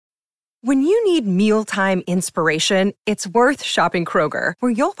When you need mealtime inspiration, it's worth shopping Kroger,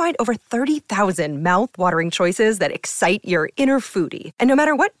 where you'll find over 30,000 mouth-watering choices that excite your inner foodie. And no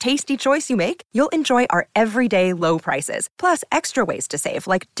matter what tasty choice you make, you'll enjoy our everyday low prices, plus extra ways to save,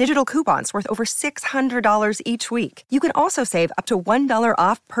 like digital coupons worth over $600 each week. You can also save up to $1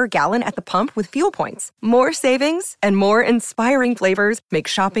 off per gallon at the pump with fuel points. More savings and more inspiring flavors make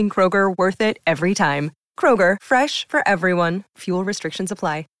shopping Kroger worth it every time. Kroger, fresh for everyone. Fuel restrictions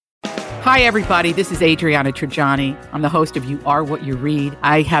apply. Hi, everybody. This is Adriana Trajani. I'm the host of You Are What You Read.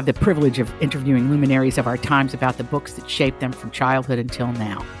 I have the privilege of interviewing luminaries of our times about the books that shaped them from childhood until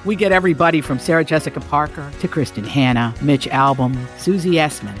now. We get everybody from Sarah Jessica Parker to Kristen Hanna, Mitch Albom, Susie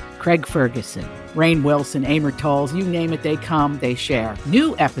Essman, Craig Ferguson, Rainn Wilson, Amor Tolls, you name it, they come, they share.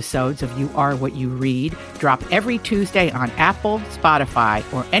 New episodes of You Are What You Read drop every Tuesday on Apple, Spotify,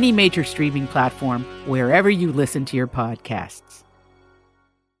 or any major streaming platform wherever you listen to your podcasts.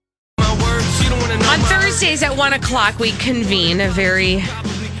 On Thursdays at 1 o'clock, we convene a very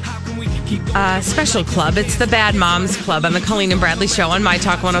special club. It's the Bad Moms Club on the Colleen and Bradley Show on My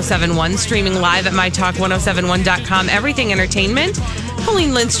Talk 1071, streaming live at MyTalk1071.com. Everything Entertainment.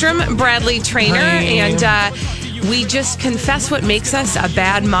 Colleen Lindstrom, Bradley Trainer, and we just confess what makes us a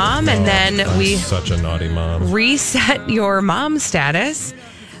bad mom, and then we such a naughty mom. Reset your mom status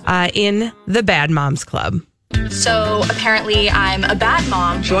in the Bad Moms Club. So apparently I'm a bad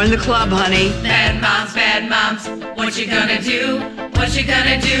mom. Join the club, honey. Bad moms, what you gonna do? What you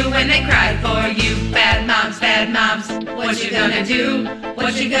gonna do when they cry for you? Bad moms, what you gonna do?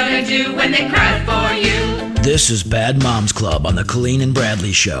 What you gonna do when they cry for you? This is Bad Moms Club on the Colleen and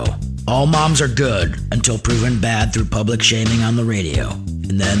Bradley Show. All moms are good until proven bad through public shaming on the radio.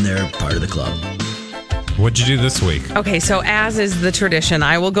 And then they're part of the club. What'd you do this week? Okay, so as is the tradition,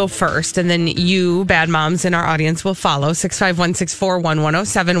 I will go first, and then you, bad moms in our audience, will follow.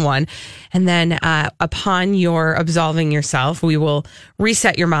 651-641-1071. And then upon your absolving yourself, we will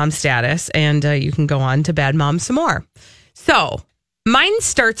reset your mom status, and you can go on to bad mom some more. So mine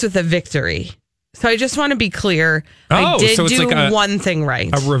starts with a victory. So I just want to be clear. I did do like one thing right.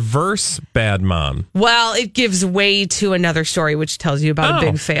 A reverse bad mom. Well, it gives way to another story, which tells you about a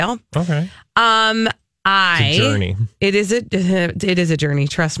big fail. Okay. It's a journey. It is a journey,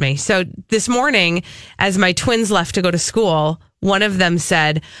 trust me. So this morning, as my twins left to go to school, one of them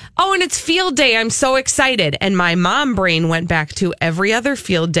said, "Oh, and it's field day. I'm so excited." And my mom brain went back to every other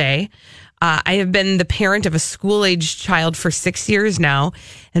field day. I have been the parent of a school-aged child for 6 years now.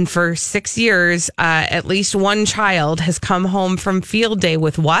 And for 6 years, at least one child has come home from field day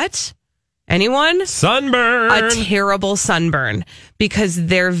with what? Anyone? Sunburn. A terrible sunburn, because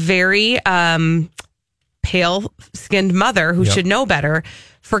they're very pale-skinned mother who should know better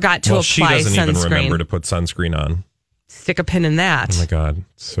forgot to apply sunscreen. She doesn't even remember to put sunscreen on. Stick a pin in that. Oh my God,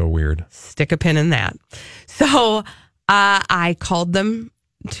 so weird. Stick a pin in that. So I called them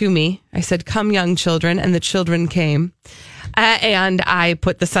to me. I said, "Come, young children," and the children came. And I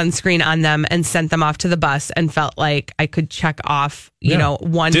put the sunscreen on them and sent them off to the bus, and felt like I could check off,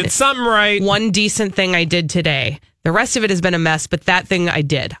 did something right. One decent thing I did today. The rest of it has been a mess, but that thing I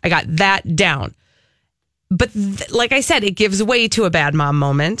did. I got that down. But like I said, it gives way to a bad mom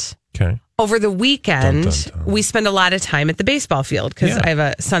moment. Okay. Over the weekend, we spend a lot of time at the baseball field because I have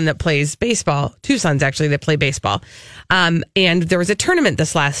a son that plays baseball, two sons actually that play baseball. And there was a tournament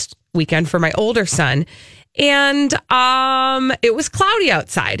this last weekend for my older son. And it was cloudy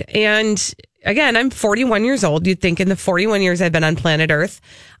outside. And again, I'm 41 years old. You'd think in the 41 years I've been on planet Earth,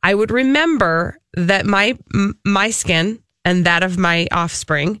 I would remember that my skin and that of my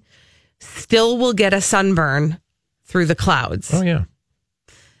offspring still will get a sunburn through the clouds. Oh, yeah.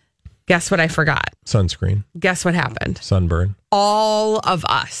 Guess what I forgot? Sunscreen. Guess what happened? Sunburn. All of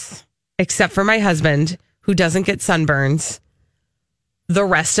us, except for my husband, who doesn't get sunburns, the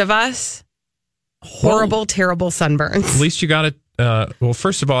rest of us, horrible, terrible sunburns. At least you got it. Well,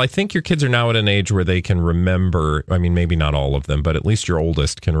 first of all, I think your kids are now at an age where they can remember. I mean, maybe not all of them, but at least your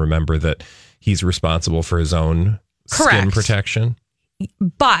oldest can remember that he's responsible for his own skin protection.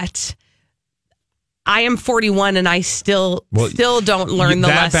 But I am 41 and I still don't learn the lesson.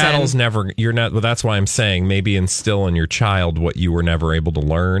 That battle's never, you're not, well, that's why I'm saying maybe instill in your child what you were never able to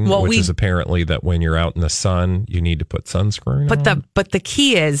learn, which is apparently that when you're out in the sun, you need to put sunscreen on. But the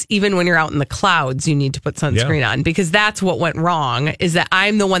key is, even when you're out in the clouds, you need to put sunscreen on, because that's what went wrong, is that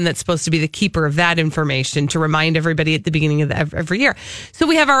I'm the one that's supposed to be the keeper of that information to remind everybody at the beginning of every year. So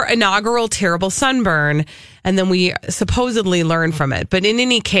we have our inaugural terrible sunburn, and then we supposedly learn from it. But in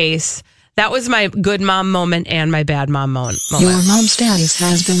any case, that was my good mom moment and my bad mom moment. Your mom status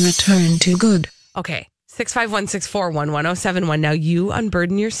has been returned to good. Okay, 651-641-1071. Now you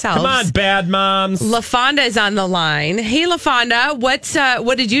unburden yourselves. Come on, bad moms. LaFonda is on the line. Hey, LaFonda,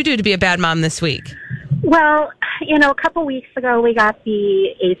 what did you do to be a bad mom this week? Well, a couple weeks ago, we got the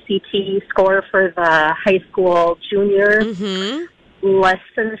ACT score for the high school junior, less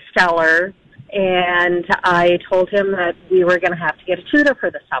than stellar, and I told him that we were going to have to get a tutor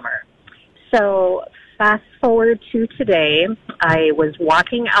for the summer. So fast forward to today, I was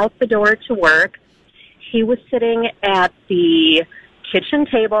walking out the door to work. He was sitting at the kitchen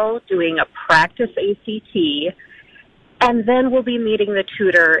table doing a practice ACT, and then we'll be meeting the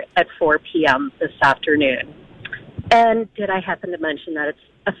tutor at 4 p.m. this afternoon. And did I happen to mention that it's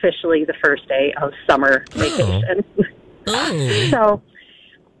officially the first day of summer vacation? So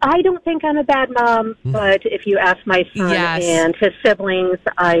I don't think I'm a bad mom, but if you ask my son and his siblings,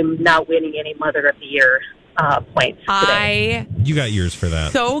 I'm not winning any Mother of the Year points today. You got yours for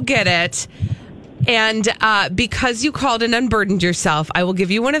that. So get it. And because you called and unburdened yourself, I will give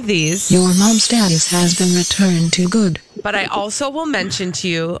you one of these. Your mom's status has been returned to good. But I also will mention to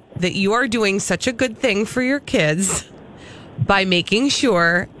you that you are doing such a good thing for your kids by making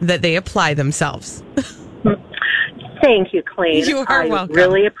sure that they apply themselves. Thank you, Colleen. You are welcome. I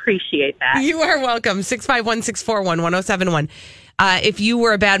really appreciate that. You are welcome. 651-641-1071. If you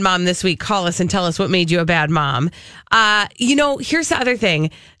were a bad mom this week, call us and tell us what made you a bad mom. Here's the other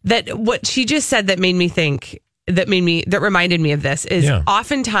thing that what she just said that made me think, that reminded me of this is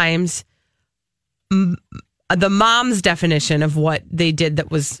oftentimes the mom's definition of what they did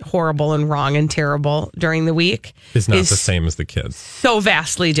that was horrible and wrong and terrible during the week is not the same as the kids. So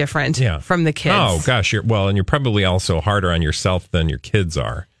vastly different from the kids. Oh gosh, and you're probably also harder on yourself than your kids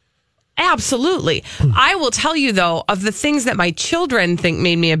are. Absolutely. I will tell you, though, of the things that my children think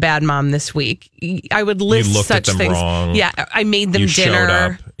made me a bad mom this week, I would list such things. Wrong. Yeah, I made them dinner. Showed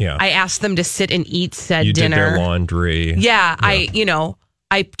up. Yeah. I asked them to sit and eat said you dinner. You did their laundry. Yeah,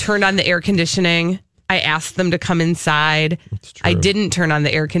 I turned on the air conditioning. I asked them to come inside. I didn't turn on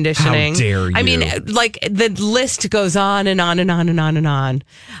the air conditioning. How dare you? I mean, like the list goes on and on and on and on and on.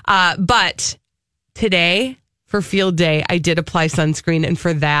 But today, for field day, I did apply sunscreen, and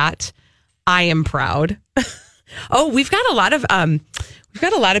for that, I am proud. We've got a lot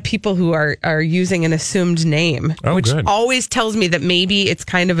of people who are using an assumed name, which always tells me that maybe it's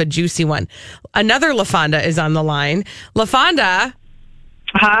kind of a juicy one. Another LaFonda is on the line. LaFonda,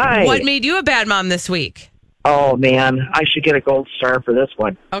 hi. What made you a bad mom this week? Oh man, I should get a gold star for this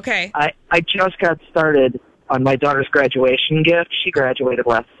one. Okay. I just got started on my daughter's graduation gift. She graduated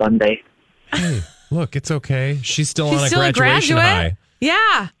last Sunday. Hey, look, it's okay. She's still on a graduation high.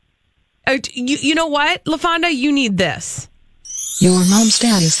 Yeah. You know what, LaFonda? You need this. Your mom's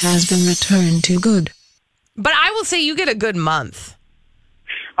status has been returned to good. But I will say you get a good month.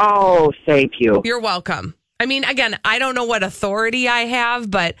 Oh, thank you. You're welcome. I mean, again, I don't know what authority I have,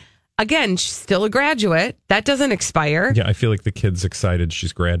 but again, she's still a graduate. That doesn't expire. Yeah, I feel like the kid's excited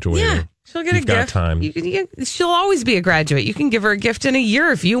she's graduating. Yeah, she'll get a gift. Got time. She'll always be a graduate. You can give her a gift in a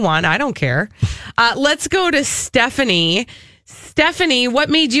year if you want. I don't care. Let's go to Stephanie. Stephanie, what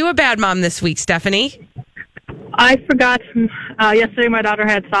made you a bad mom this week, Stephanie? I forgot yesterday my daughter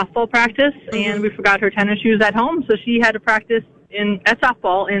had softball practice, and we forgot her tennis shoes at home, so she had to practice at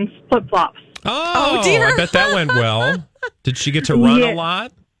softball in flip-flops. Oh, dear. I bet that went well. Did she get to run a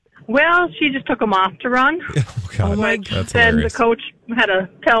lot? Well, she just took them off to run. Oh, God. That's then hilarious. the coach had to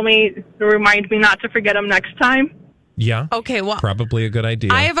tell me to remind me not to forget them next time. Yeah. Okay, well, probably a good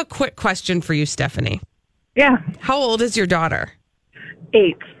idea. I have a quick question for you, Stephanie. Yeah. How old is your daughter?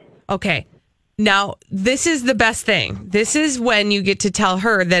 8. Okay. Now, this is the best thing. This is when you get to tell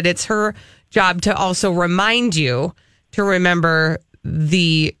her that it's her job to also remind you to remember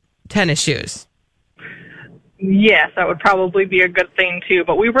the tennis shoes. Yes, that would probably be a good thing, too.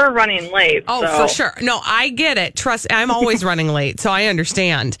 But we were running late. Oh, so. for sure. No, I get it. Trust, I'm always running late, so I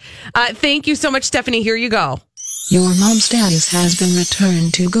understand. Thank you so much, Stephanie. Here you go. Your mom's status has been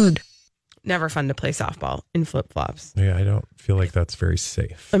returned to good. Never fun to play softball in flip-flops. Yeah, I don't feel like that's very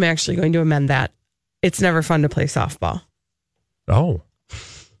safe. I'm actually going to amend that. It's never fun to play softball. Oh,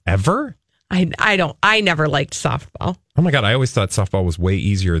 ever? I never liked softball. Oh my God, I always thought softball was way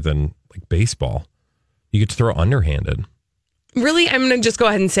easier than like baseball. You get to throw underhanded. Really? I'm going to just go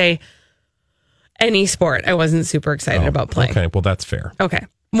ahead and say any sport I wasn't super excited about playing. Okay, well, that's fair. Okay.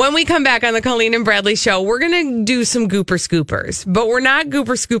 When we come back on the Colleen and Bradley show, we're going to do some Gooper Scoopers, but we're not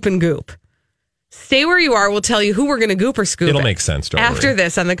Gooper Scoop and Goop. Stay where you are. We'll tell you who we're going to Gooper Scoop. It'll make sense, don't after worry.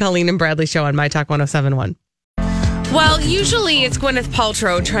 This on the Colleen and Bradley show on My Talk 107.1. Well, usually it's Gwyneth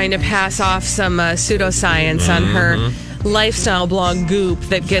Paltrow trying to pass off some pseudoscience on her lifestyle blog Goop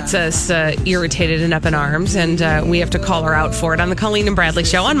that gets us irritated and up in arms, and we have to call her out for it on the Colleen and Bradley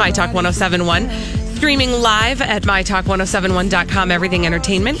Show on My Talk 107.1. Streaming live at MyTalk1071.com. Everything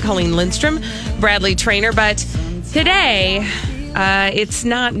Entertainment. Colleen Lindstrom, Bradley Trainer. But today, it's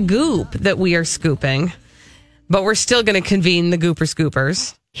not Goop that we are scooping, but we're still going to convene the Gooper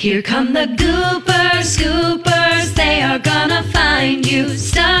Scoopers. Here come the Gooper Scoopers. They are gonna find you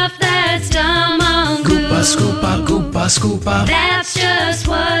stuff that's dumb on Goop. Goopa, scoopa, goopa, scoopa. That's just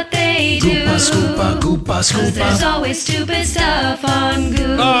what they do. Goopa, scoopa, goopa, 'Cause there's scoopa. always stupid stuff on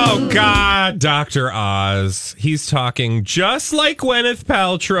Goop. Oh, God, Dr. Oz. He's talking just like Gwyneth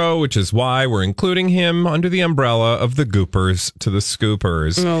Paltrow, which is why we're including him under the umbrella of the Goopers to the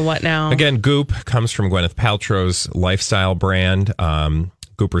Scoopers. Oh, what now? Again, Goop comes from Gwyneth Paltrow's lifestyle brand.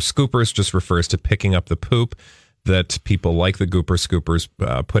 Gooper Scoopers just refers to picking up the poop that people like the Gooper Scoopers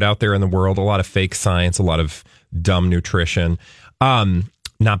put out there in the world. A lot of fake science, a lot of dumb nutrition,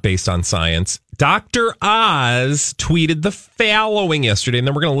 not based on science. Dr. Oz tweeted the following yesterday, and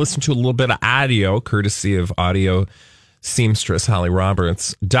then we're going to listen to a little bit of audio, courtesy of audio seamstress Holly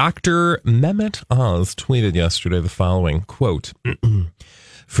Roberts. Dr. Mehmet Oz tweeted yesterday the following, quote,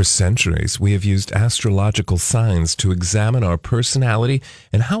 "For centuries, we have used astrological signs to examine our personality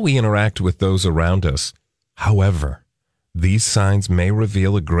and how we interact with those around us. However, these signs may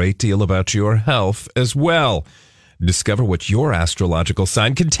reveal a great deal about your health as well. Discover what your astrological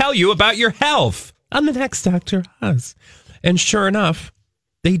sign can tell you about your health on the next Dr. Oz." And sure enough,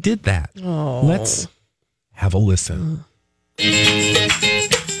 they did that. Oh. Let's have a listen.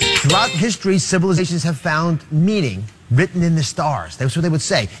 Throughout history, civilizations have found meaning written in the stars. That's what they would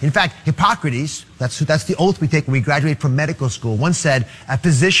say. In fact, Hippocrates, that's the oath we take when we graduate from medical school, once said, "A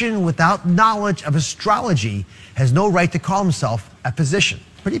physician without knowledge of astrology has no right to call himself a physician."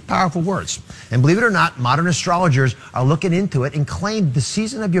 Pretty powerful words. And believe it or not, modern astrologers are looking into it and claim the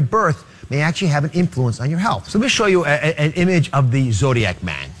season of your birth may actually have an influence on your health. So let me show you an image of the Zodiac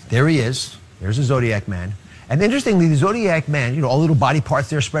Man. There he is. There's a Zodiac Man. And interestingly, the Zodiac Man, all little body parts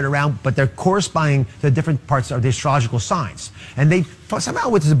there spread around, but they're corresponding to the different parts of the astrological signs. And they somehow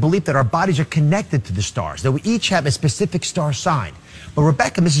there's a belief that our bodies are connected to the stars, that we each have a specific star sign. But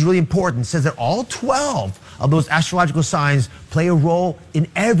Rebecca, and this is really important, says that all 12 of those astrological signs play a role in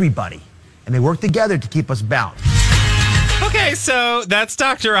everybody, and they work together to keep us balanced. Okay, so that's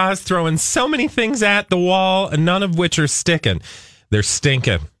Dr. Oz throwing so many things at the wall, and none of which are sticking. They're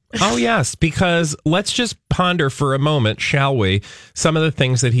stinking. Oh, yes, because let's just ponder for a moment, shall we, some of the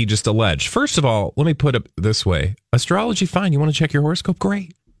things that he just alleged. First of all, let me put it this way. Astrology, fine. You want to check your horoscope?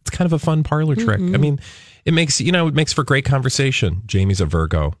 Great. It's kind of a fun parlor trick. I mean, it makes for great conversation. Jamie's a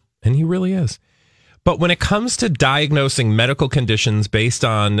Virgo, and he really is. But when it comes to diagnosing medical conditions based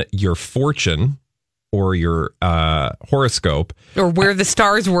on your fortune or your horoscope, or where the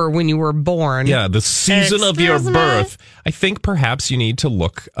stars were when you were born. Yeah, the season of your birth. I think perhaps you need to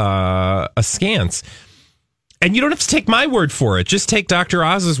look askance. And you don't have to take my word for it. Just take Dr.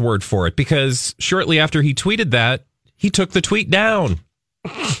 Oz's word for it, because shortly after he tweeted that, he took the tweet down.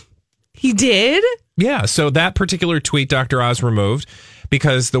 He did? Yeah, so that particular tweet Dr. Oz removed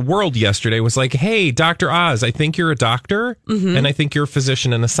because the world yesterday was like, "Hey, Dr. Oz, I think you're a doctor, and I think you're a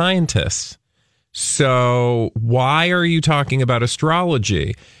physician and a scientist. So why are you talking about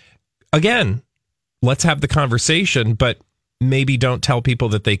astrology?" Again, let's have the conversation, but maybe don't tell people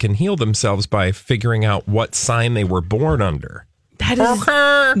that they can heal themselves by figuring out what sign they were born under. That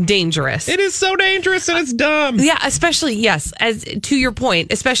is dangerous. It is so dangerous, and it's dumb. Yeah, especially, yes, as to your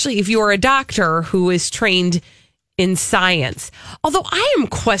point, especially if you're a doctor who is trained in science. Although I am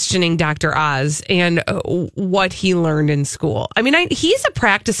questioning Dr. Oz and what he learned in school. I mean, he's a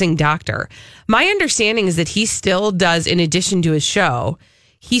practicing doctor. My understanding is that he still does, in addition to his show,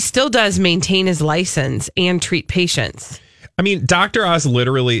 he still does maintain his license and treat patients. I mean, Dr. Oz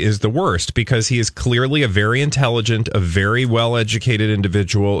literally is the worst because he is clearly a very intelligent, a very well-educated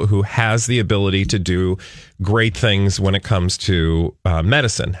individual who has the ability to do great things when it comes to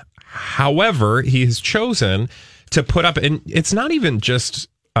medicine. However, he has chosen to put up, and it's not even just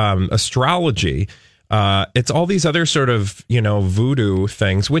astrology. It's all these other sort of, voodoo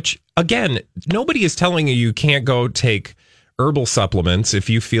things, which, again, nobody is telling you can't go take herbal supplements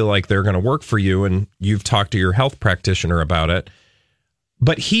if you feel like they're going to work for you and you've talked to your health practitioner about it.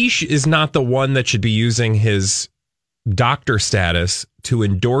 But he is not the one that should be using his doctor status to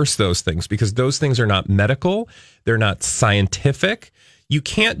endorse those things, because those things are not medical. They're not scientific. You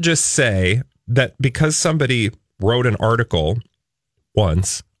can't just say that because somebody wrote an article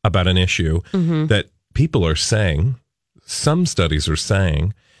once about an issue that people are saying, some studies are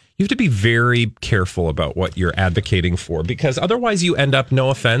saying, you have to be very careful about what you're advocating for, because otherwise you end up, no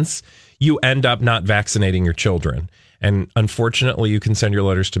offense, you end up not vaccinating your children. And unfortunately, you can send your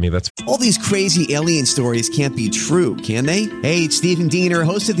letters to me. That's all these crazy alien stories can't be true, can they? Hey, it's Stephen Diener,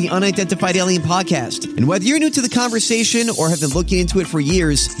 host of the Unidentified Alien Podcast. And whether you're new to the conversation or have been looking into it for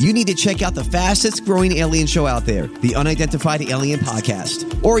years, you need to check out the fastest growing alien show out there, the Unidentified Alien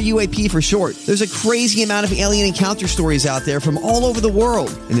Podcast, or UAP for short. There's a crazy amount of alien encounter stories out there from all over the world.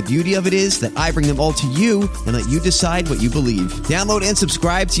 And the beauty of it is that I bring them all to you and let you decide what you believe. Download and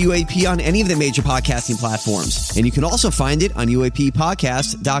subscribe to UAP on any of the major podcasting platforms. And you can also find it on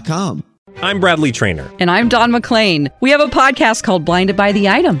UAPpodcast.com. I'm Bradley Trainer. And I'm Don McClain. We have a podcast called Blinded by the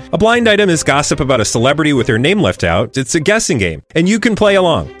Item. A blind item is gossip about a celebrity with their name left out. It's a guessing game, and you can play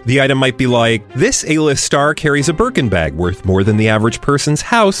along. The item might be like, this A-list star carries a Birkin bag worth more than the average person's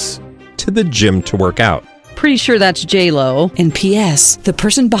house to the gym to work out. Pretty sure that's J-Lo. And P.S. the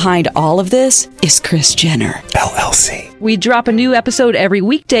person behind all of this is Kris Jenner, LLC. We drop a new episode every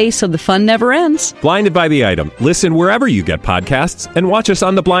weekday so the fun never ends. Blinded by the Item. Listen wherever you get podcasts and watch us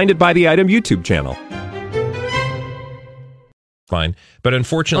on the Blinded by the Item YouTube channel. Fine. But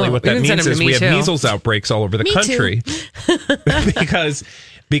unfortunately, what that means is we have measles outbreaks all over the country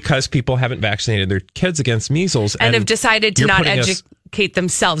because people haven't vaccinated their kids against measles. And have decided to not educate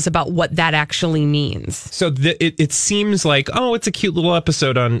themselves about what that actually means. So it seems like, oh, it's a cute little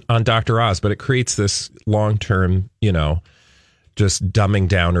episode on Dr. Oz, but it creates this long-term, just dumbing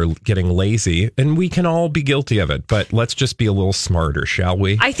down or getting lazy. And we can all be guilty of it, but let's just be a little smarter, shall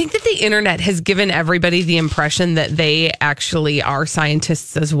we? I think that the internet has given everybody the impression that they actually are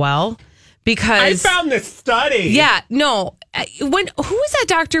scientists as well. Because I found this study. Yeah, no. Who was that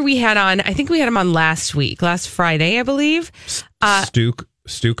doctor we had on? I think we had him on last Friday, I believe.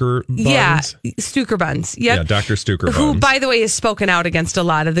 Stuker Buns? Yeah, Stuker Buns. Yep. Yeah, Dr. Stuker Buns. Who, by the way, has spoken out against a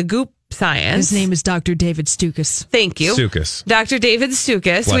lot of the goop science. His name is Dr. David Stukus. Thank you. Stukus. Dr. David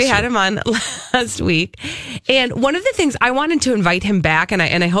Stukus. We had him on last week. And one of the things, I wanted to invite him back, and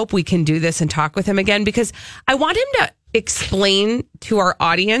I hope we can do this and talk with him again, because I want him to explain to our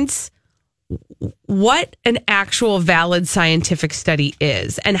audience what an actual valid scientific study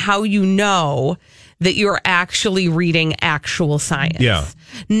is and how you know that you're actually reading actual science. Yeah.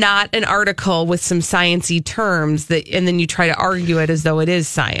 Not an article with some sciencey terms and then you try to argue it as though it is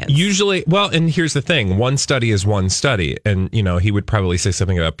science. Usually, well, and here's the thing, one study is one study. And, he would probably say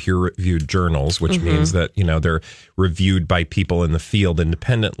something about peer-reviewed journals, which means that, they're reviewed by people in the field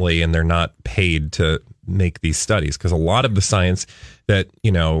independently and they're not paid to make these studies. Because a lot of the science that,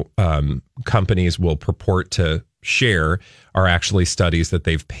 companies will purport to share are actually studies that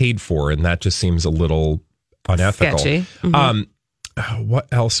they've paid for, and that just seems a little unethical. Sketchy. What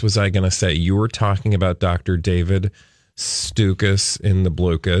else was I going to say? You were talking about Dr. David Stukus in the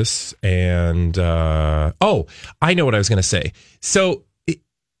Blucas, and I know what I was going to say. So,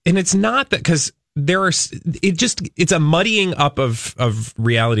 and it's not that because it's a muddying up of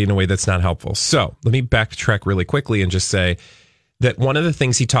reality in a way that's not helpful. So let me backtrack really quickly and just say that one of the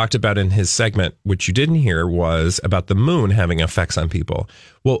things he talked about in his segment, which you didn't hear, was about the moon having effects on people.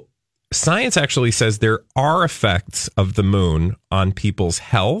 Well, science actually says there are effects of the moon on people's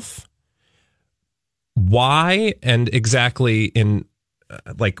health. Why and exactly in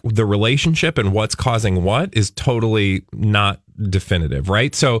the relationship and what's causing what is totally not definitive,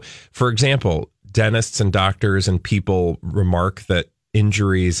 right? So, for example, dentists and doctors and people remark that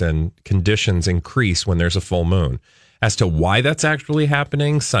injuries and conditions increase when there's a full moon. As to why that's actually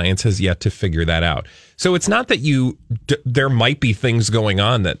happening, science has yet to figure that out. So it's not that there might be things going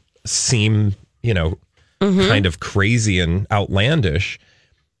on that seem, kind of crazy and outlandish.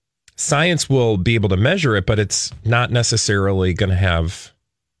 Science will be able to measure it, but it's not necessarily going to have,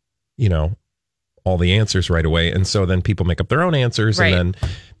 all the answers right away. And so then people make up their own answers, right. And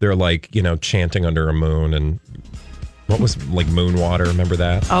then they're chanting under a moon. And what was moon water? Remember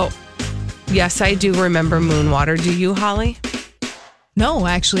that? Oh, yes, I do remember moon water. Do you, Holly? No,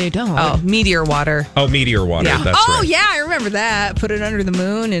 actually, I don't. Oh, meteor water. Oh, meteor water. Yeah. That's right. Yeah, I remember that. Put it under the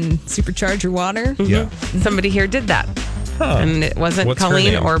moon and supercharge your water. Mm-hmm. Yeah. Somebody here did that. Huh. And it wasn't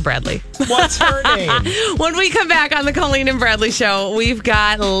Colleen or Bradley. What's her name? When we come back on the Colleen and Bradley Show, we've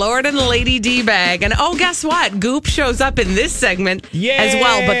got Lord and Lady D-Bag. And guess what? Goop shows up in this segment as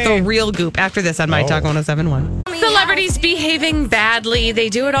well, but the real Goop after this on My Talk 107.1. Celebrities behaving badly. They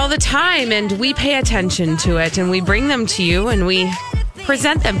do it all the time, and we pay attention to it, and we bring them to you, and we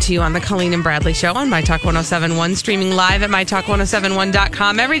present them to you on the Colleen and Bradley Show on My Talk 107.1, streaming live at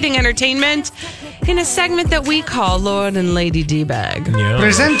MyTalk1071.com. Everything Entertainment in a segment that we call Lord and Lady D-Bag. Yeah.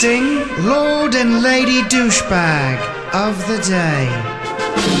 Presenting Lord and Lady Douchebag of the Day.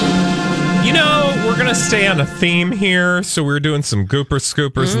 You know, we're going to stay on a theme here. So we were doing some Gooper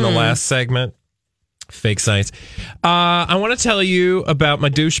Scoopers in the last segment. Fake science. I want to tell you about my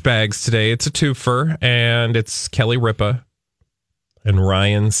douchebags today. It's a twofer, and it's Kelly Ripa and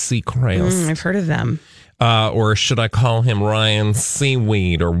Ryan Seacrest. I've heard of them. Or should I call him Ryan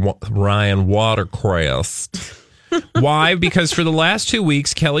Seaweed or Ryan Watercrest? Why? Because for the last 2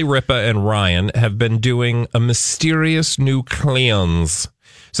 weeks, Kelly Ripa and Ryan have been doing a mysterious new cleanse.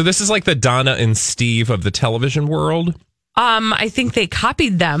 So this is like the Donna and Steve of the television world. I think they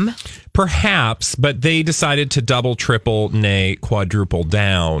copied them. Perhaps, but they decided to double, triple, nay, quadruple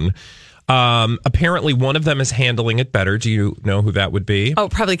down. Apparently, one of them is handling it better. Do you know who that would be? Oh,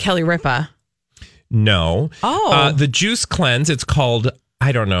 probably Kelly Ripa. No. Oh. The juice cleanse, it's called,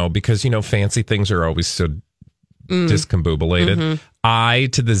 I don't know, because, fancy things are always so discombobulated. Mm-hmm. I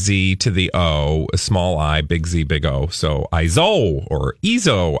to the Z to the O, a small I, big Z, big O. So ISO or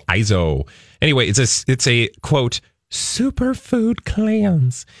ISO. Anyway, it's a quote, superfood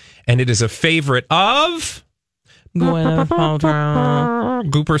cleanse. And it is a favorite of Gwyneth Paltrow.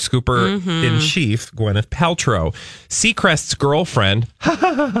 Gooper Scooper in chief, Gwyneth Paltrow. Seacrest's girlfriend,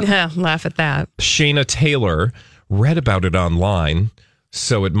 laugh at that. Shayna Taylor, read about it online,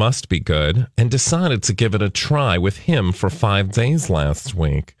 so it must be good, and decided to give it a try with him for 5 days last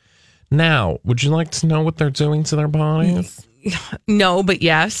week. Now, would you like to know what they're doing to their bodies? No, but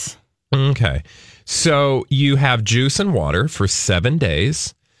yes. Okay. So you have juice and water for 7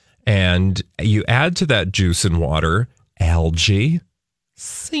 days, and you add to that juice and water algae,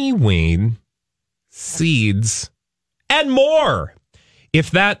 seaweed, seeds, and more.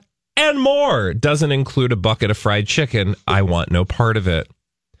 If that and more doesn't include a bucket of fried chicken, I want no part of it.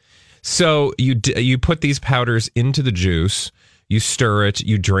 So you put these powders into the juice, you stir it,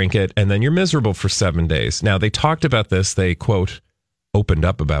 you drink it, and then you're miserable for 7 days. Now, they talked about this. They, quote, opened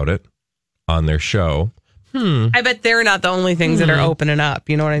up about it on their show. I bet they're not the only things that are opening up.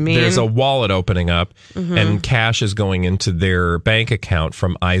 You know what I mean? There's a wallet opening up, and cash is going into their bank account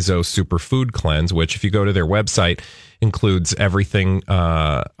from ISO Superfood Cleanse, which, if you go to their website, includes everything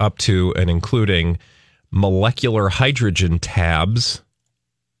up to and including molecular hydrogen tabs.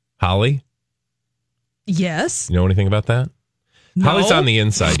 Holly? Yes. You know anything about that? No. Holly's on the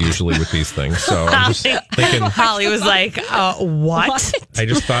inside usually with these things, so I'm just thinking. Holly was like, what? I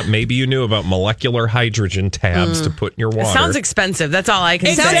just thought maybe you knew about molecular hydrogen tabs to put in your water. It sounds expensive. That's all I can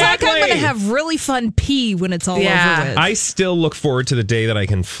say. Sounds like I'm going to have really fun pee when it's all over with. I still look forward to the day that I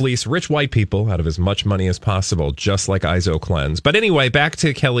can fleece rich white people out of as much money as possible, just like ISO Cleanse. But anyway, back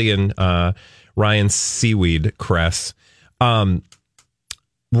to Kelly and Ryan Seaweed Cress. Ryan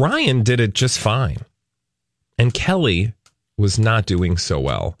did it just fine. And Kelly was not doing so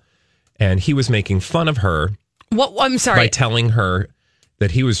well. And he was making fun of her. What? I'm sorry. By telling her that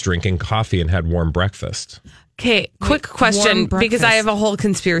he was drinking coffee and had warm breakfast. Okay, quick question, because I have a whole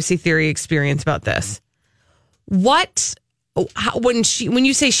conspiracy theory experience about this. What, when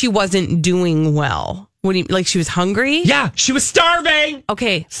you say she wasn't doing well, what do you, like she was hungry? Yeah, she was starving.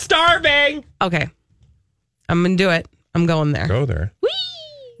 Okay. Starving. Okay. I'm going to do it. I'm going there. Go there. Whee!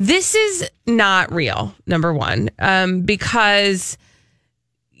 This is not real, number one, because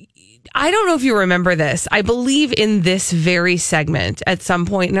I don't know if you remember this. I believe in this very segment at some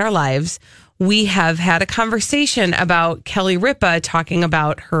point in our lives, we have had a conversation about Kelly Ripa talking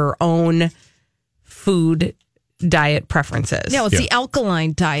about her own food diet preferences. Yeah, it's the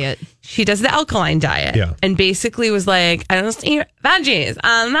alkaline diet. She does the alkaline diet. Yeah. And basically was like, I don't eat veggies.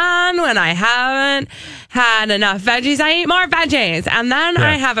 And then when I haven't had enough veggies, I eat more veggies. And then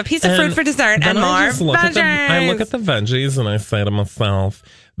I have a piece of fruit for dessert and more veggies. I look at the veggies and I say to myself,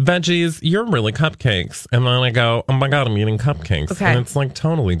 veggies, you're really cupcakes. And then I go, oh my God, I'm eating cupcakes. Okay. And it's like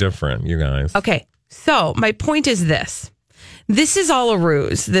totally different, you guys. Okay. So my point is this. This is all a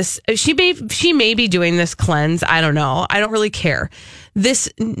ruse. She may be doing this cleanse. I don't know. I don't really care. This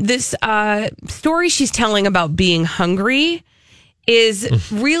story she's telling about being hungry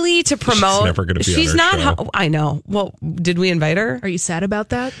is really to promote. She's never going to be She's on our not. show. I know. Well, did we invite her? Are you sad about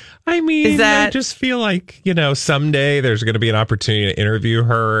that? I mean, I just feel like, someday there's going to be an opportunity to interview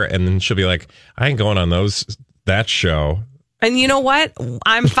her, and then she'll be like, I ain't going on that show. And you know what?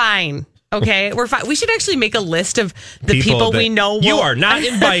 I'm fine. Okay, we're fine. We should actually make a list of the people we know. You are not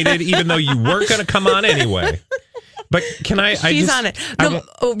invited, even though you weren't going to come on anyway. But can I? She's on it. No,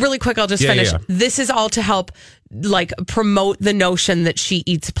 really quick. I'll just finish. Yeah. This is all to help, promote the notion that she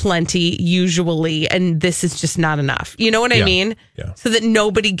eats plenty usually, and this is just not enough. You know what I mean? Yeah. So that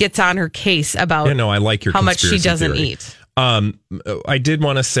nobody gets on her case about. I like your how much she doesn't theory. eat. I did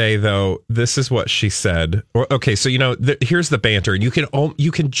want to say, though, this is what she said. Okay, so, here's the banter. You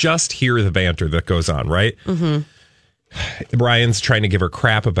can just hear the banter that goes on, right? Mm-hmm. Ryan's trying to give her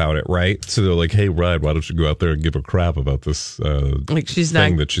crap about it, right? So they're like, hey, Ryan, why don't you go out there and give her crap about this thing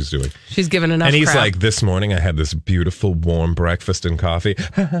that she's doing? She's given enough And he's crap. like, this morning I had this beautiful warm breakfast and coffee.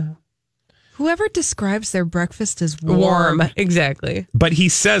 Whoever describes their breakfast as warm. Exactly. But he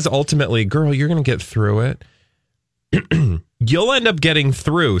says, ultimately, girl, you're going to get through it. You'll end up getting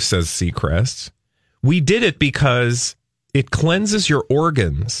through, says Seacrest. We did it because it cleanses your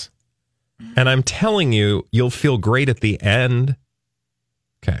organs. And I'm telling you, you'll feel great at the end.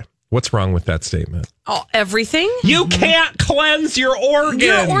 Okay. What's wrong with that statement? Oh, everything? You can't cleanse your organs.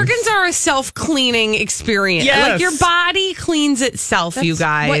 Your organs are a self-cleaning experience. Yes. Like your body cleans itself, That's you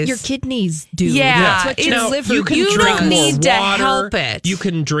guys. what your kidneys do. Yeah. That's what your liver you drink don't need more to water. help it. You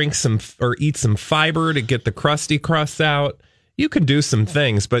can drink some or eat some fiber to get the crusty crusts out. You can do some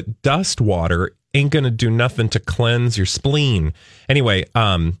things, but dust water ain't going to do nothing to cleanse your spleen. Anyway,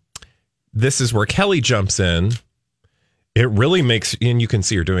 this is where Kelly jumps in. It really makes, and you can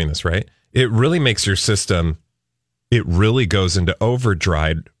see her doing this, right? It really makes your system, it really goes into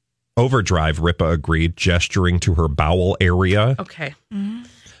overdrive, Ripa agreed, gesturing to her bowel area. Okay.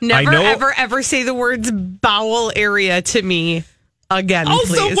 Never, ever say the words bowel area to me again,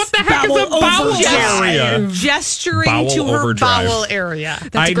 also, please. what the heck is a bowel area? Gesturing Bowel to her overdrive. bowel area.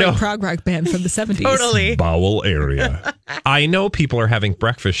 That's a great prog rock band from the 70s. Totally. Bowel area. I know people are having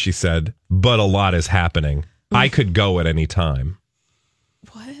breakfast, she said, but a lot is happening. I could go at any time.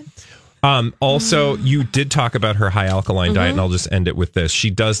 What? Also, you did talk about her high alkaline diet, and I'll just end it with this. She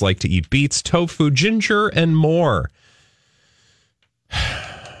does like to eat beets, tofu, ginger, and more.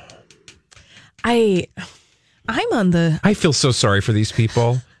 I'm on the... I feel so sorry for these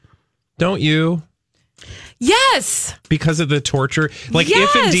people. Don't you? Yes. Because of the torture. Like,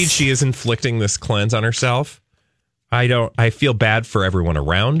 if indeed she is inflicting this cleanse on herself, I feel bad for everyone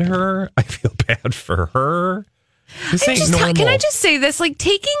around her. I feel bad for her. This ain't normal. Can I just say this? Like,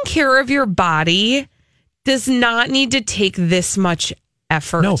 taking care of your body does not need to take this much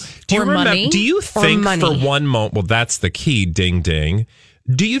effort. No. Do you remember? Money. Do you think for one moment? Well, that's the key. Ding, ding.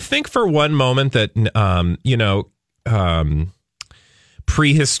 Do you think for one moment that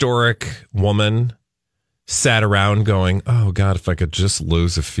prehistoric woman sat around going, "Oh God, if I could just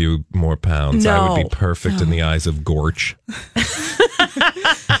lose a few more pounds, I would be perfect in the eyes of Gorch."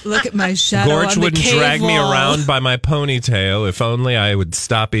 Look at my shadow Gorch on the wouldn't cave drag me wall. around by my ponytail. If only I would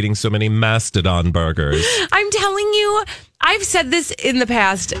stop eating so many mastodon burgers. I'm telling you, I've said this in the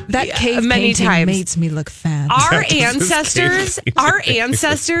past. That cave many painting times makes me look fat. Our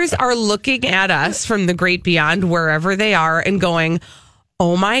ancestors are looking at us from the great beyond, wherever they are, and going,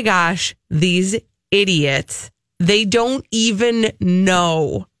 "Oh my gosh, these idiots, they don't even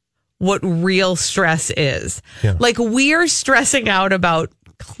know what real stress is." Yeah. Like, we're stressing out about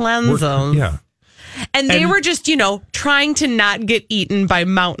cleansing. Yeah. And they were just, trying to not get eaten by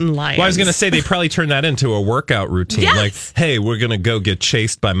mountain lions. Well, I was going to say they probably turned that into a workout routine. Yes. Like, hey, we're going to go get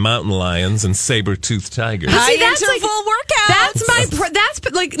chased by mountain lions and saber-toothed tigers. See, that's like full workout. That's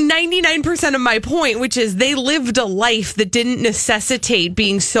like 99% of my point, which is they lived a life that didn't necessitate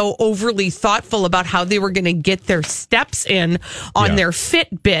being so overly thoughtful about how they were going to get their steps in on their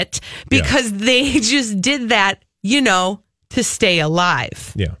Fitbit, because they just did that, to stay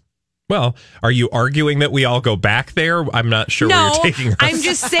alive. Yeah. Well, are you arguing that we all go back there? I'm not sure where you're taking us. I'm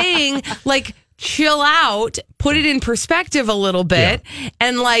just saying, like, chill out, put it in perspective a little bit,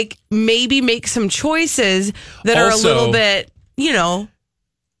 and like maybe make some choices that are a little bit,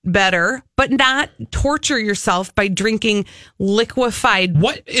 better, but not torture yourself by drinking liquefied.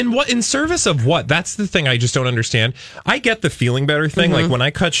 In service of what? That's the thing I just don't understand. I get the feeling better thing. Like when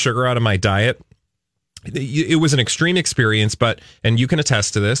I cut sugar out of my diet, it was an extreme experience, and you can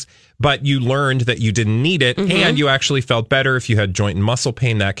attest to this, but you learned that you didn't need it, and you actually felt better. If you had joint and muscle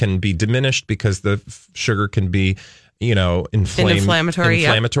pain, that can be diminished because the sugar can be,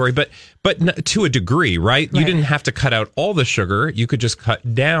 inflammatory, but to a degree, right? You didn't have to cut out all the sugar. You could just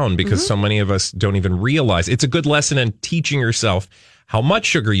cut down, because so many of us don't even realize. It's a good lesson in teaching yourself how much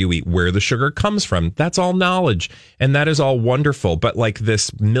sugar you eat, where the sugar comes from. That's all knowledge, and that is all wonderful. But like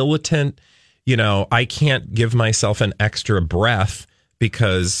this militant, I can't give myself an extra breath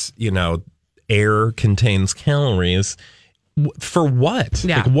because, air contains calories. For what?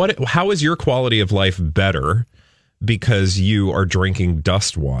 Yeah. Like how is your quality of life better because you are drinking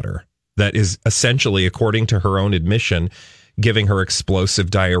dust water that is essentially, according to her own admission, giving her explosive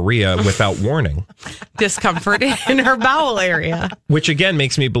diarrhea without warning. Discomfort in her bowel area. Which again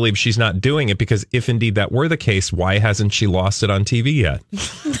makes me believe she's not doing it, because if indeed that were the case, why hasn't she lost it on TV yet?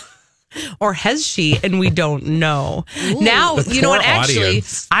 Or has she? And we don't know. Now, you know what? Actually,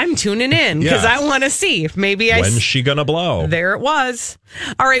 audience. I'm tuning in because I want to see if maybe When's she gonna blow? There it was.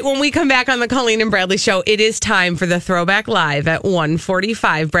 All right, when we come back on the Colleen and Bradley Show, it is time for the Throwback Live at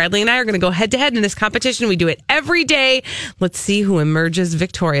 1:45. Bradley and I are going to go head-to-head in this competition. We do it every day. Let's see who emerges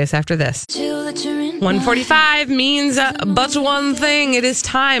victorious after this. 1:45 means but one thing. It is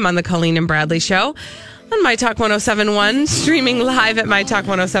time on the Colleen and Bradley Show. On My Talk 1071, streaming live at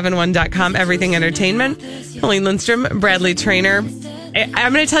MyTalk1071.com, everything entertainment. Colleen Lindstrom, Bradley Trainer.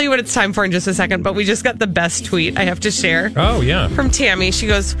 I'm going to tell you what it's time for in just a second, but we just got the best tweet I have to share. Oh, yeah. From Tammy. She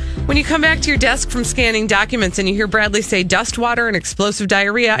goes, when you come back to your desk from scanning documents and you hear Bradley say dust water and explosive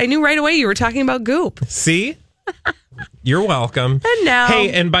diarrhea, I knew right away you were talking about goop. See? You're welcome. And now.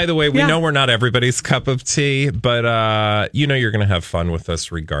 Hey, and by the way, we know we're not everybody's cup of tea, but you're going to have fun with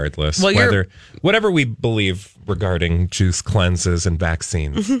us regardless. Well, whatever we believe regarding juice cleanses and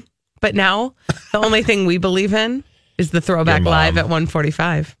vaccines. But now, the only thing we believe in is the Throwback Live at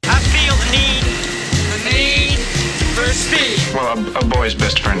 1:45. I feel the need for speed. Well, a boy's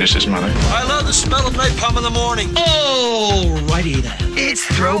best friend is his mother. I love the smell of napalm in the morning. Alrighty then. It's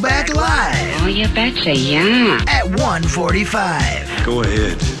Throwback Live. Oh, you betcha, yeah. At 1:45. Go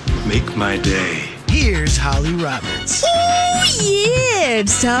ahead, make my day. Here's Holly Roberts. Oh, yeah.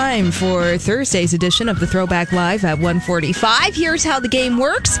 It's time for Thursday's edition of the Throwback Live at 1:45. Here's how the game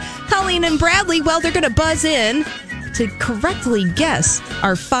works. Colleen and Bradley, well, they're going to buzz in to correctly guess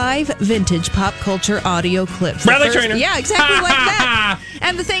our 5 vintage pop culture audio clips. Bradley Trainer. Yeah, exactly like that.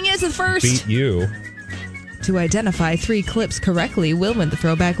 And the thing is, the first Beat you. to identify 3 clips correctly will win the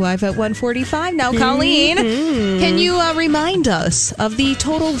Throwback Live at 1:45. Now, Colleen, can you remind us of the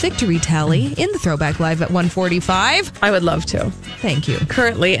total victory tally in the Throwback Live at 1:45? I would love to. Thank you.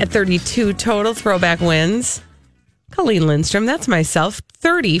 Currently at 32 total throwback wins. Colleen Lindstrom, that's myself.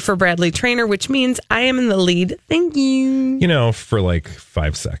 30 for Bradley Trainer, which means I am in the lead. Thank you. You know, for like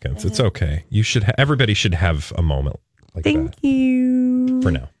 5 seconds. It's okay. Everybody should have a moment like that. Thank you.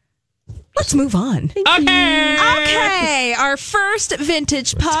 For now. Let's move on. Okay. Our first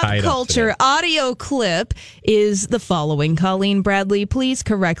vintage pop culture audio clip is the following. Colleen, Bradley, please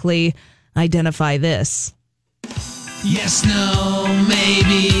correctly identify this. Yes, no,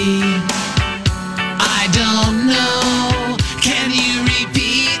 maybe. I don't know. Can you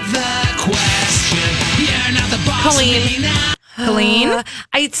repeat the question? You're not the boss Colleen. of me now. Colleen?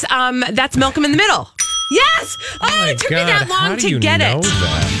 It's that's Malcolm in the Middle. Yes! Oh, it took me that long to get it.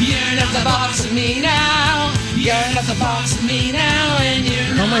 You're not the boss of me now. You're not the boss of me now. And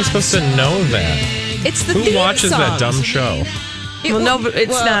you're How am I supposed to know that? It's the Who theme watches song. that dumb show? It's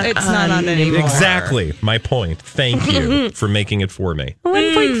not on anymore. Exactly. My point. Thank you for making it for me.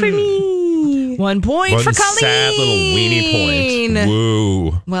 1 point for me. 1 point for Colleen. Sad little weenie point.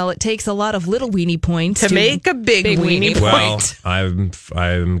 Woo. Well, it takes a lot of little weenie points to make a big weenie point. Well,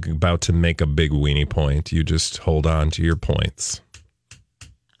 I'm about to make a big weenie point. You just hold on to your points.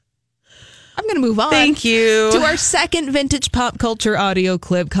 I'm going to move on. Thank you. To our second vintage pop culture audio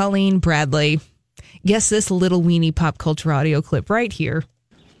clip. Colleen, Bradley. Guess this little weenie pop culture audio clip right here.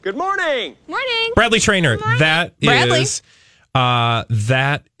 Good morning. Morning. Bradley Trainer. That Bradley.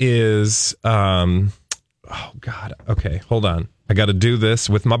 is oh God. Okay, hold on. I got to do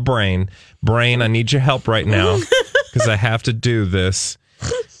this with my brain. Brain, I need your help right now because I have to do this.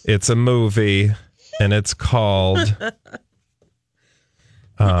 It's a movie and it's called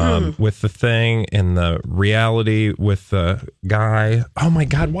with the thing in the reality with the guy. Oh my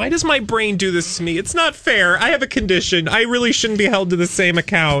God, why does my brain do this to me? It's not fair. I have a condition. I really shouldn't be held to the same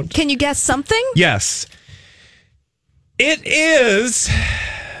account. Can you guess something? Yes. It is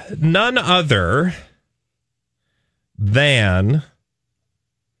none other than...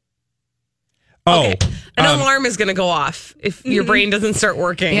 Okay. An alarm is going to go off if your brain doesn't start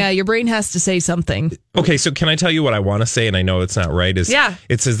working. Yeah, your brain has to say something. Okay, so can I tell you what I want to say, and I know it's not right? It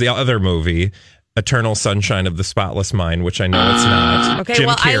says the other movie, Eternal Sunshine of the Spotless Mind, which I know it's not. Okay, Jim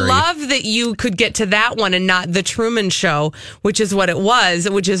well, Carrey. I love that you could get to that one and not The Truman Show, which is what it was,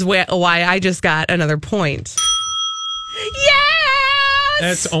 which is why I just got another point. Yes!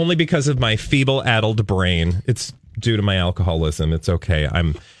 That's only because of my feeble, addled brain. It's due to my alcoholism. It's okay.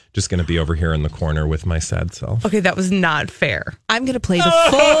 I'm just going to be over here in the corner with my sad self. Okay, that was not fair. I'm going to play the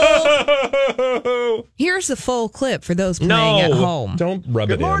full... Here's the full clip for those playing at home. Don't rub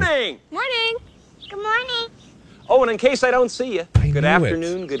it in. Good morning. Morning. Good morning. Oh, and in case I don't see you, good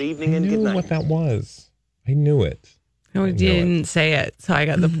afternoon, good evening, and good I knew night. what that was. I knew it. No, you didn't say it, so I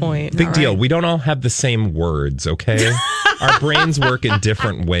got the point. Big All deal. right. We don't all have the same words, okay? Our brains work in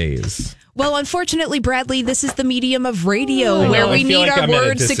different ways. Well, unfortunately, Bradley, this is the medium of radio I know, where I we feel need like our I'm at a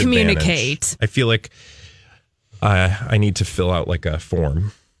words to disadvantage. communicate. I feel like I need to fill out like a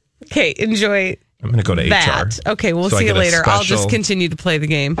form. Okay, enjoy. I'm going to go to that. HR. Okay, we'll So I see you get a later. I'll special- just continue to play the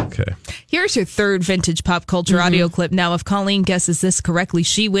game. Okay. Here's your third vintage pop culture audio clip. Now, if Colleen guesses this correctly,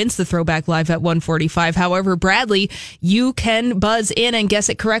 she wins the Throwback Live at 145. However, Bradley, you can buzz in and guess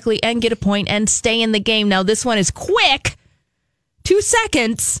it correctly and get a point and stay in the game. Now, this one is quick. 2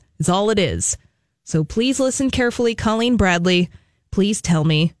 seconds is all it is. So please listen carefully. Colleen, Bradley, please tell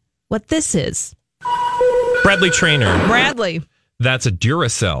me what this is. Bradley Trainer. Bradley. That's a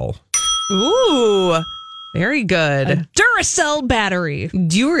Duracell. Ooh, very good. A Duracell battery.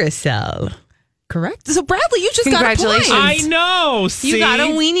 Duracell. Correct. So, Bradley, you just got a point. Congratulations. I know. See? You got a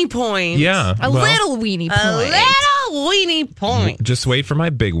weenie point. Yeah. A little weenie point. A little weenie point. Just wait for my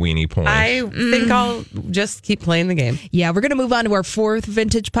big weenie point. I think I'll just keep playing the game. Yeah, we're going to move on to our fourth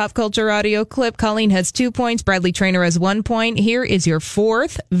vintage pop culture audio clip. Colleen has 2 points. Bradley Trainer has 1 point. Here is your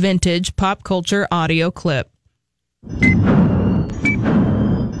fourth vintage pop culture audio clip.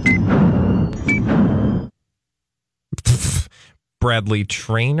 Bradley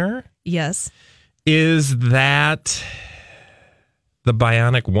Trainer? Yes. Is that the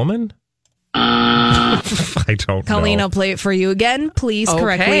Bionic Woman? I don't Colleen, know. I'll play it for you again. Please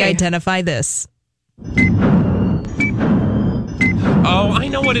correctly identify this. Oh, I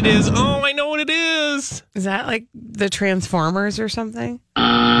know what it is. Oh, I know what it is. Is that like the Transformers or something?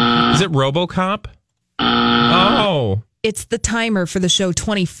 Is it RoboCop? Oh. It's the timer for the show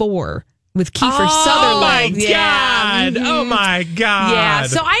 24 with Kiefer Oh, Sutherland. my God. Oh, my God. Yeah,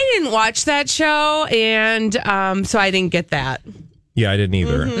 so I didn't watch that show, and so I didn't get that. Yeah, I didn't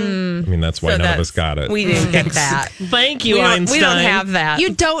either. I mean, that's why So none of that's- us got it. We didn't get that. Thank you, we don't, Einstein. We don't have that.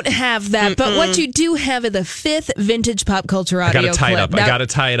 You don't have that, but what you do have is the fifth vintage pop culture I audio got to tie it clip. up. Now, I got to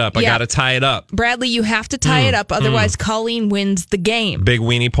tie it up. I Yeah. got to tie it up. Bradley, you have to tie it up, otherwise Colleen wins the game. Big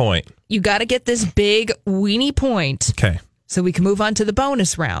weenie point. You got to get this big weenie point Okay. so we can move on to the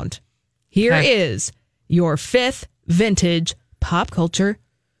bonus round. Here is your fifth vintage pop culture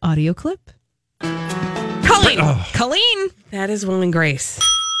audio clip. Colleen. Colleen. That is Will and Grace.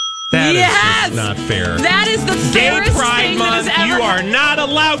 That is Yes! just not fair. That is the Gay fairest Pride thing that Month, has ever you are not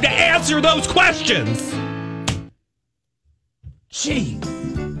allowed to answer those questions. Gee.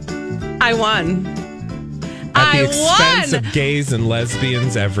 I won. At the I expense won. of gays and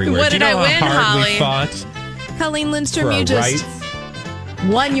lesbians everywhere. What Do you did I know win, how hard Holly? we fought Colleen Lindstrom, for you our just rights?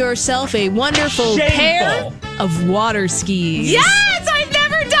 won yourself a wonderful Shameful. pair of water skis. Yes, I've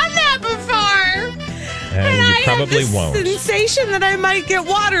never done that before. And you I probably have this won't. sensation that I might get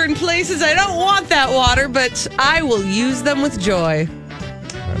water in places I don't want that water, but I will use them with joy.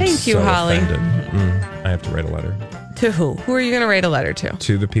 Thank you, so Holly. offended. I have to write a letter To who? Who are you going to write a letter to?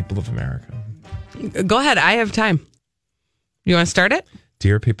 to the people of America. Go ahead. I have time. You want to start it?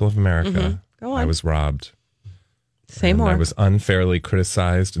 Dear people of America, Go on. I was robbed. Say and more. I was unfairly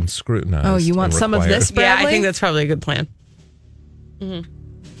criticized and scrutinized. Oh, you want and some of required- this, Yeah, Bradley? I think that's probably a good plan.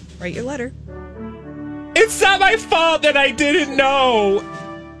 Write your letter. It's not my fault that I didn't know.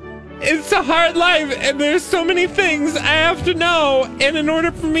 It's a hard life, and there's so many things I have to know. And in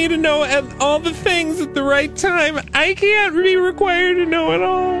order for me to know all the things at the right time, I can't be required to know it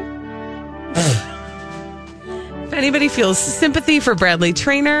all. If anybody feels sympathy for Bradley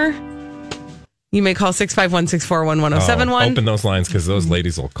Trainer, you may call 651-641-1071. Open those lines because those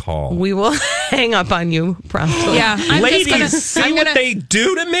ladies will call. We will hang up on you promptly. Yeah, Ladies, see what they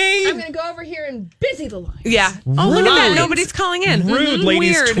do to me? I'm going to go over here and busy the line. Yeah. Oh, look at that. Rude. Nobody's calling in. Rude Mhm,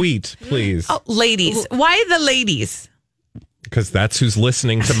 ladies, weird. tweet, please. Oh, ladies. Why the ladies? Because that's who's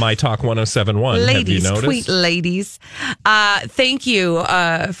listening to My Talk 1071. Ladies, Have you tweet noticed? ladies. Thank you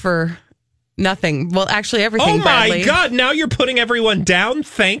for nothing. Well, actually, everything. Oh my Bradley. God, now you're putting everyone down?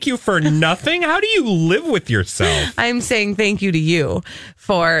 Thank you for nothing? How do you live with yourself? I'm saying thank you to you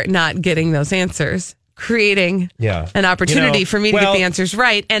for not getting those answers, creating an opportunity for me to get the answers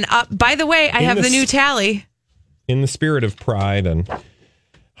right. And by the way, I have the new tally. In the spirit of pride and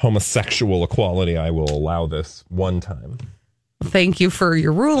homosexual equality, I will allow this one time. Thank you for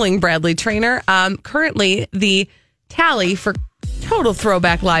your ruling, Bradley Trainer. Currently, the tally for total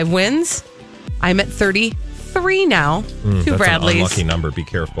Throwback Live wins, I'm at 33 now to That's Bradley's an unlucky number. Be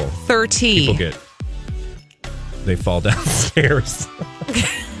careful. 30. People they fall downstairs.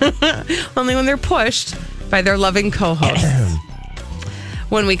 Only when they're pushed by their loving co-hosts.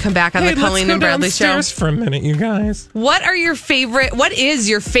 when we come back on the Colleen and Bradley Show. For a minute, you guys. What is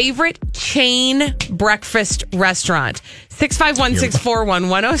your favorite chain breakfast restaurant?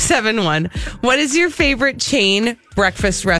 651-641-1071. What is your favorite chain breakfast restaurant?